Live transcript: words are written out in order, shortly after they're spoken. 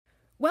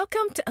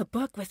Welcome to A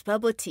Book with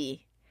Bubble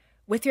Tea.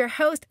 With your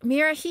host,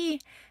 Mira He,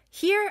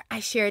 here I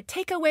share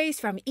takeaways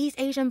from East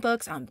Asian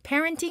books on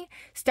parenting,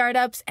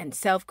 startups, and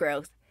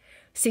self-growth.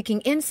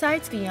 Seeking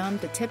insights beyond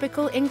the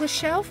typical English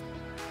shelf?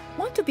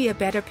 Want to be a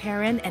better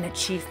parent and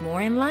achieve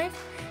more in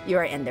life? You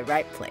are in the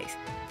right place.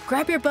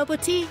 Grab your bubble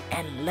tea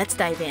and let's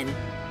dive in.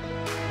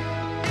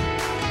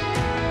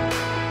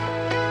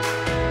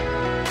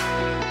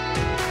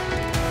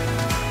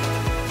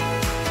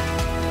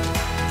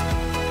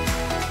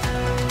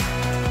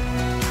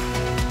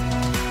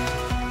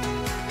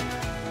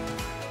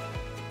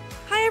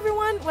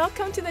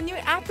 Welcome to the new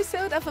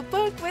episode of A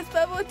Book with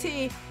Bubble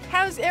Tea.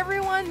 How's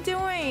everyone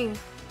doing?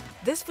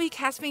 This week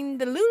has been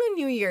the Lunar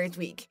New Year's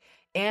week,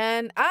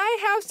 and I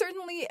have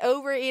certainly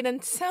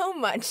overeaten so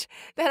much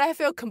that I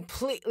feel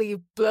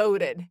completely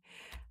bloated.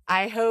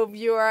 I hope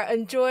you are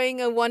enjoying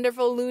a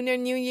wonderful Lunar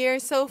New Year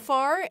so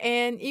far,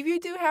 and if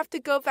you do have to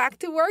go back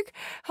to work,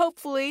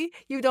 hopefully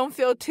you don't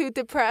feel too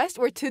depressed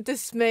or too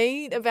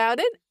dismayed about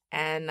it,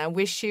 and I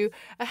wish you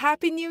a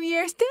Happy New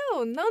Year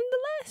still,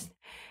 nonetheless.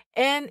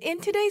 And in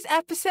today's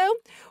episode,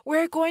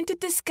 we're going to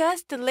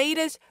discuss the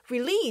latest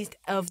release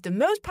of the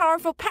most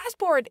powerful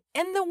passport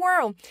in the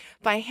world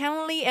by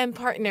Henley and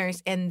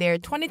Partners in their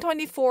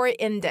 2024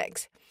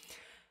 index.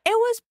 It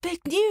was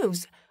big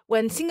news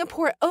when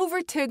Singapore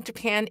overtook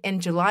Japan in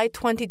July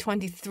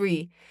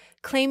 2023,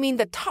 claiming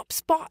the top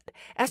spot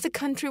as the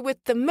country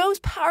with the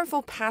most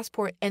powerful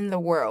passport in the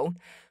world,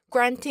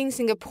 granting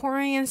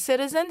Singaporean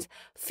citizens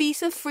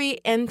visa-free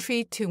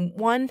entry to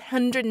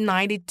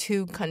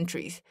 192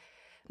 countries.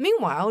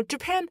 Meanwhile,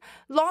 Japan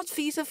lost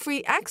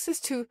visa-free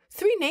access to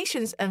 3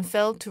 nations and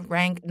fell to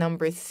rank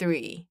number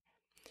 3.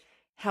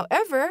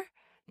 However,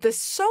 the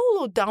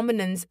solo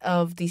dominance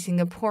of the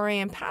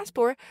Singaporean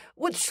passport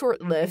was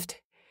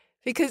short-lived,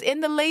 because in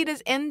the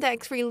latest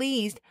index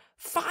released,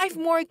 5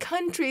 more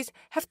countries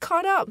have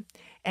caught up,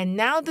 and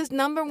now this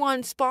number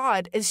 1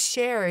 spot is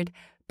shared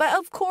by,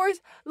 of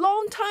course,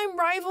 longtime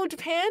rival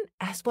Japan,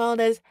 as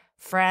well as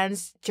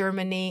France,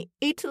 Germany,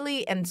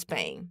 Italy, and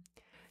Spain.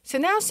 So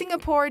now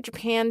Singapore,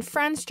 Japan,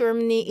 France,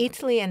 Germany,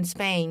 Italy, and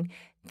Spain,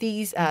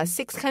 these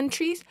 6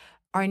 countries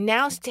are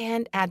now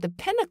stand at the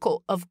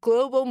pinnacle of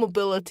global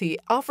mobility,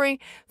 offering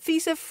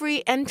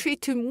visa-free entry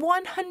to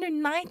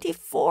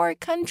 194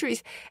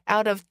 countries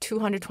out of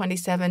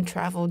 227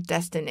 travel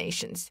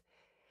destinations.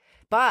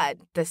 But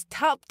this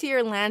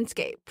top-tier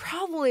landscape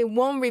probably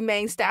won't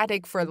remain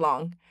static for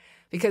long,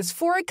 because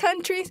 4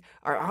 countries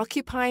are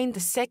occupying the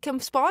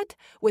second spot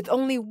with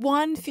only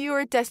 1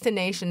 fewer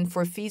destination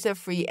for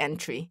visa-free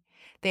entry.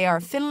 They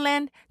are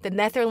Finland, the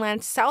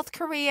Netherlands, South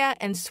Korea,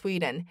 and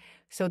Sweden.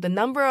 So the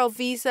number of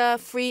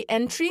visa-free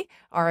entry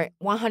are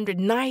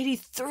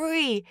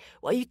 193.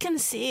 Well, you can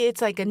see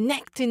it's like a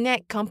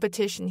neck-to-neck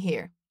competition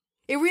here.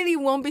 It really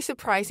won't be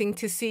surprising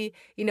to see,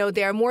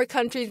 there are more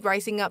countries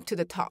rising up to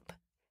the top.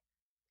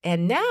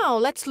 And now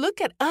let's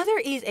look at other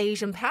East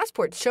Asian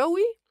passports, shall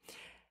we?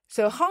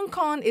 So Hong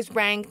Kong is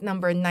ranked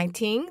number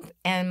 19th,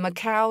 and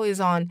Macau is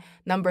on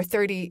number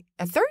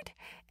 33rd,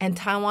 and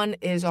Taiwan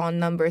is on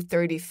number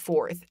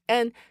 34th,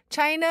 and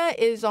China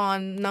is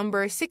on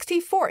number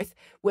 64th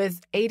with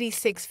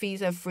 86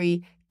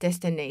 visa-free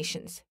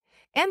destinations.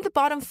 And the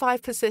bottom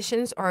 5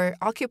 positions are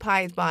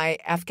occupied by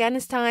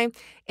Afghanistan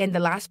in the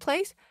last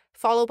place,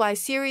 followed by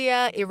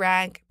Syria,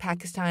 Iraq,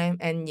 Pakistan,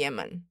 and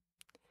Yemen.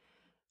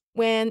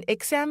 When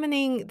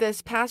examining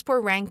this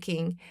passport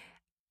ranking,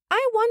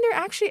 I wonder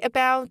actually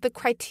about the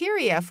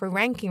criteria for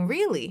ranking,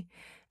 really.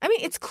 I mean,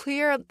 it's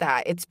clear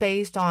that it's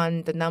based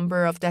on the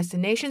number of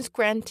destinations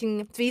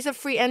granting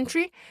visa-free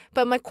entry,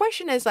 but my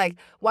question is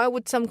why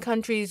would some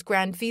countries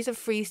grant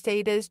visa-free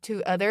status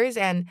to others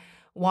and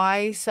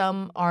why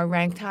some are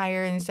ranked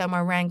higher and some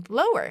are ranked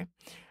lower?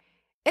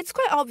 It's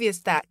quite obvious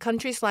that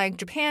countries like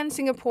Japan,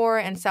 Singapore,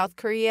 and South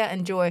Korea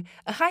enjoy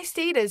a high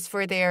status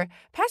for their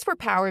passport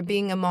power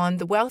being among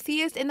the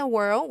wealthiest in the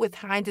world with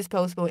high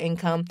disposable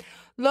income,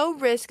 low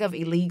risk of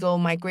illegal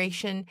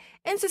migration,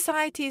 and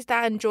societies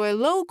that enjoy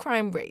low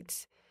crime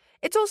rates.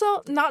 It's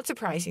also not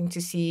surprising to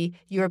see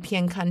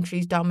European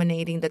countries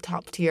dominating the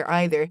top tier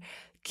either,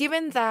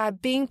 given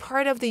that being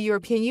part of the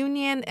European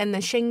Union and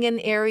the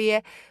Schengen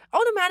area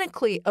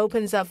automatically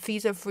opens up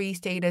visa-free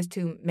status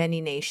to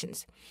many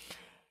nations.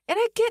 And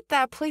I get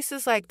that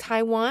places like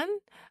Taiwan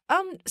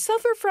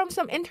suffer from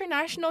some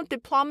international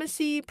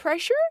diplomacy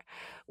pressure,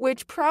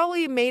 which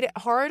probably made it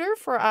harder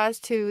for us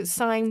to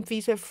sign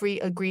visa-free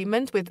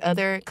agreements with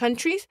other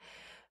countries.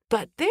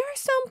 But there are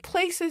some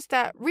places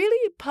that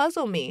really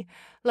puzzle me,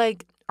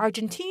 like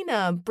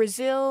Argentina,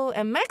 Brazil,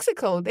 and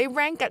Mexico. They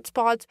rank at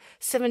spots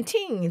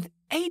 17th,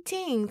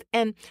 18th,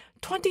 and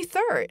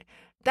 23rd.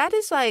 That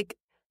is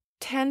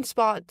 10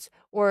 spots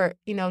or,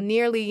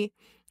 nearly,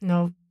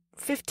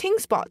 15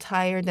 spots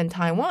higher than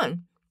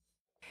Taiwan.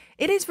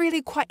 it is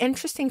really quite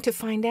interesting to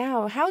find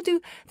out how do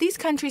these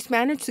countries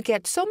manage to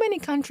get so many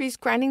countries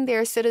granting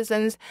their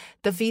citizens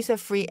the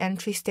visa-free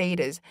entry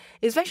status,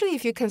 especially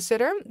if you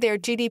consider their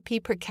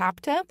GDP per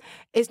capita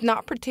is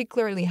not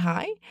particularly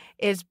high.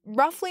 It's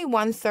roughly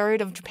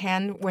 1/3 of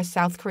Japan or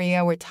South Korea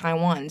or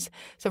Taiwan's,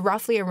 so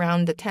roughly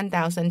around the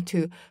 10,000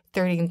 to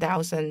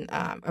 13,000,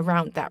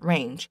 around that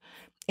range.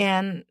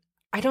 And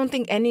I don't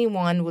think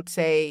anyone would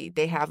say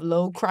they have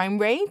low crime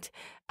rate.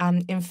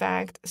 In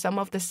fact, some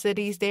of the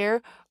cities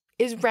there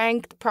is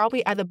ranked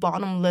probably at the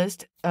bottom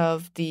list of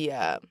the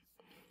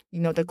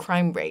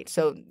crime rate.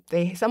 So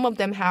some of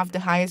them have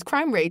the highest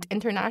crime rate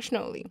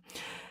internationally.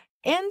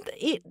 And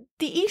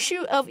the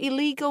issue of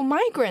illegal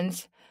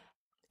migrants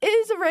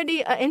is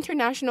already an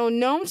international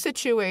known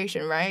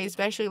situation, right?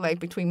 Especially like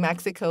between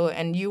Mexico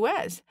and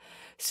U.S.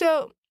 So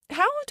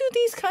how do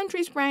these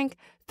countries rank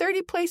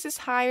 30 places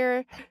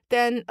higher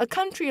than a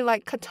country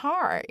like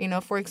Qatar?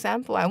 For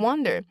example, I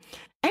wonder.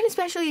 And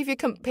especially if you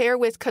compare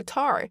with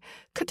Qatar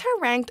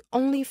ranked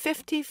only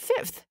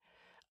 55th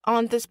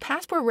on this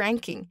passport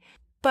ranking,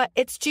 but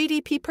its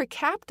GDP per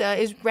capita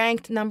is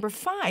ranked number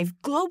 5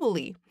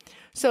 globally.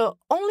 So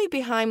only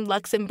behind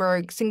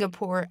Luxembourg,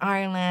 Singapore,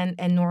 Ireland,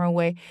 and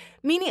Norway,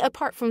 meaning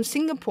apart from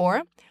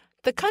Singapore,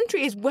 the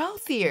country is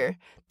wealthier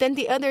than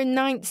the other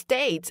 9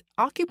 states,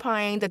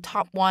 occupying the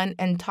top 1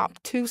 and top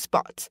 2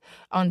 spots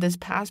on this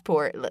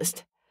passport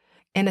list.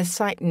 And a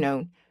side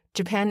note,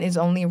 Japan is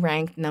only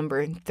ranked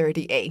number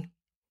 38.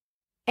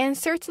 And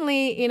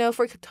certainly,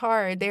 for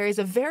Qatar, there is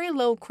a very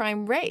low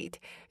crime rate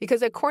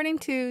because according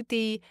to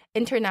the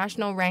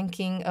international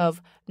ranking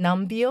of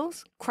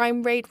Numbio's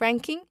crime rate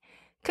ranking,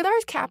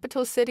 Qatar's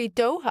capital city,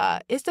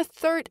 Doha, is the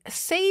 3rd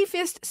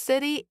safest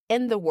city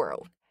in the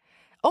world,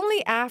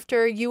 only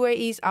after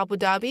UAE's Abu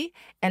Dhabi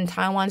and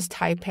Taiwan's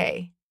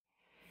Taipei.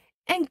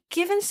 And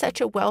given such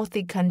a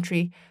wealthy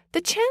country,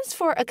 the chance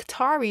for a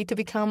Qatari to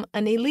become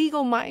an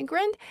illegal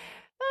migrant,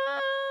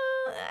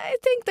 I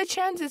think the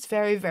chance is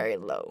very, very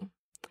low.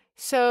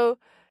 So,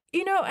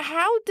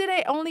 how did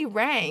I only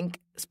rank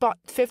spot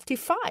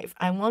 55,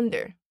 I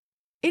wonder?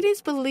 It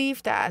is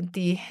believed that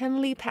the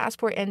Henley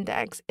Passport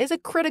Index is a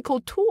critical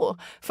tool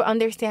for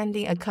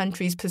understanding a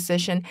country's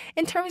position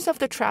in terms of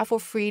the travel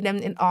freedom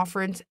it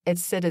offers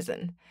its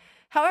citizens.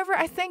 However,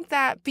 I think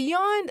that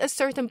beyond a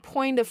certain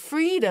point of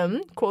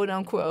freedom, quote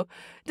unquote,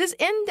 this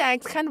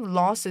index kind of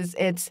loses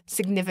its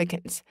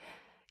significance.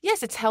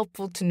 Yes, it's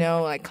helpful to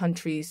know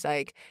countries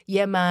like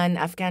Yemen,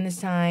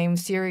 Afghanistan,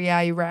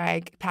 Syria,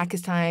 Iraq,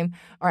 Pakistan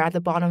are at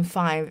the bottom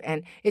 5.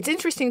 And it's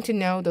interesting to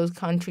know those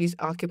countries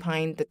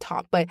occupying the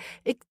top. But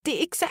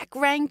the exact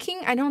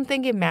ranking, I don't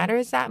think it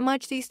matters that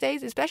much these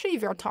days, especially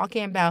if you're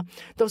talking about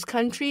those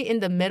countries in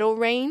the middle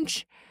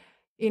range.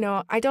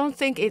 I don't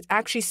think it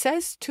actually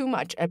says too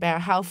much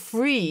about how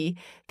free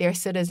their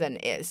citizen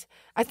is.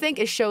 I think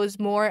it shows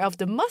more of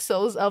the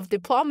muscles of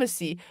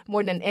diplomacy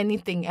more than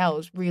anything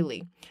else,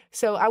 really.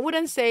 So I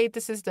wouldn't say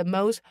this is the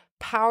most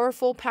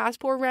powerful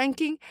passport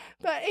ranking,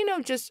 but,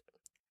 just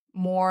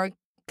more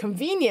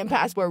convenient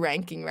passport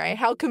ranking, right?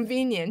 How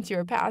convenient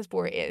your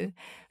passport is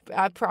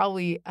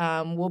probably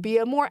will be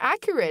a more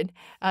accurate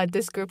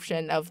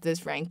description of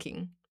this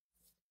ranking.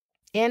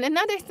 And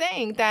another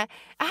thing that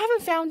I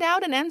haven't found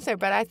out an answer,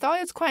 but I thought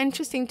it's quite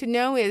interesting to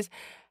know is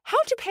how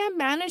Japan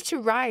managed to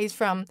rise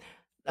from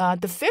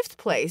the 5th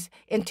place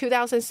in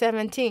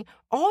 2017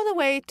 all the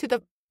way to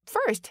the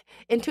 1st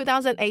in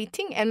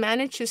 2018 and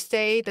managed to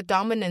stay the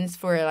dominance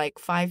for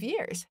 5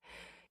 years.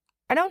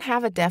 I don't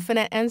have a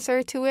definite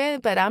answer to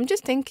it, but I'm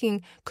just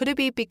thinking, could it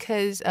be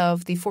because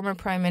of the former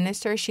Prime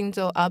Minister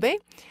Shinzo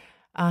Abe?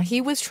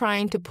 He was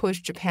trying to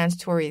push Japan's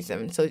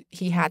tourism. So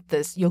he had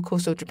this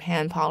Yokoso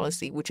Japan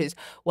policy, which is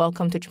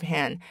welcome to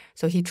Japan.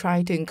 So he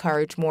tried to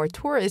encourage more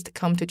tourists to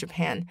come to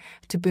Japan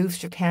to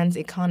boost Japan's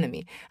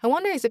economy. I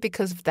wonder, is it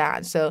because of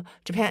that? So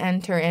Japan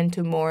entered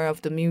into more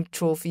of the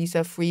mutual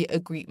visa-free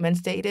agreement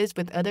status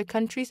with other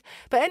countries.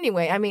 But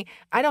anyway,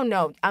 I don't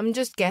know. I'm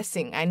just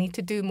guessing. I need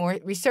to do more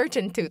research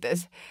into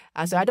this.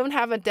 So I don't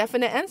have a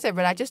definite answer,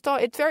 but I just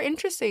thought it's very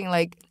interesting.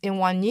 In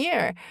 1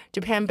 year,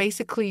 Japan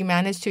basically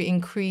managed to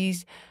increase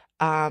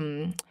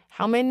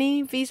how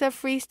many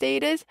visa-free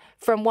status?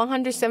 From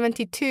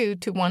 172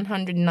 to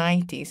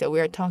 190. So we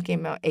are talking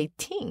about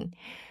 18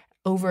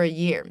 over a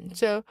year.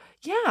 So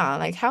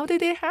yeah, how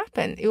did it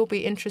happen? It will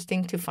be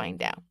interesting to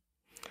find out.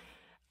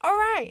 All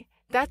right,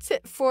 that's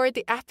it for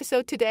the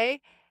episode today.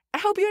 I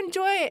hope you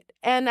enjoy it,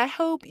 and I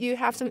hope you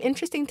have some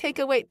interesting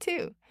takeaway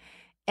too.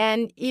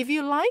 And if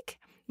you like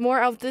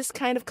more of this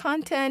kind of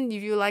content,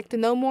 if you like to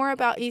know more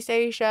about East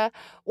Asia,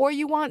 or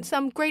you want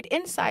some great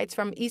insights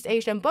from East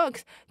Asian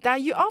books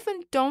that you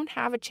often don't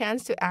have a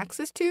chance to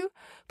access to,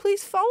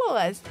 please follow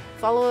us.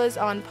 Follow us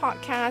on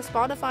podcast,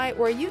 Spotify,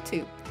 or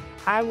YouTube.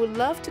 I would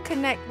love to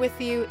connect with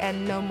you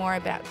and know more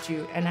about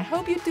you. And I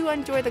hope you do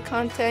enjoy the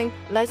content.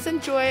 Let's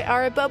enjoy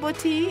our bubble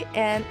tea.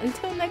 And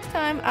until next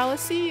time, I will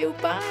see you.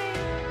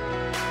 Bye.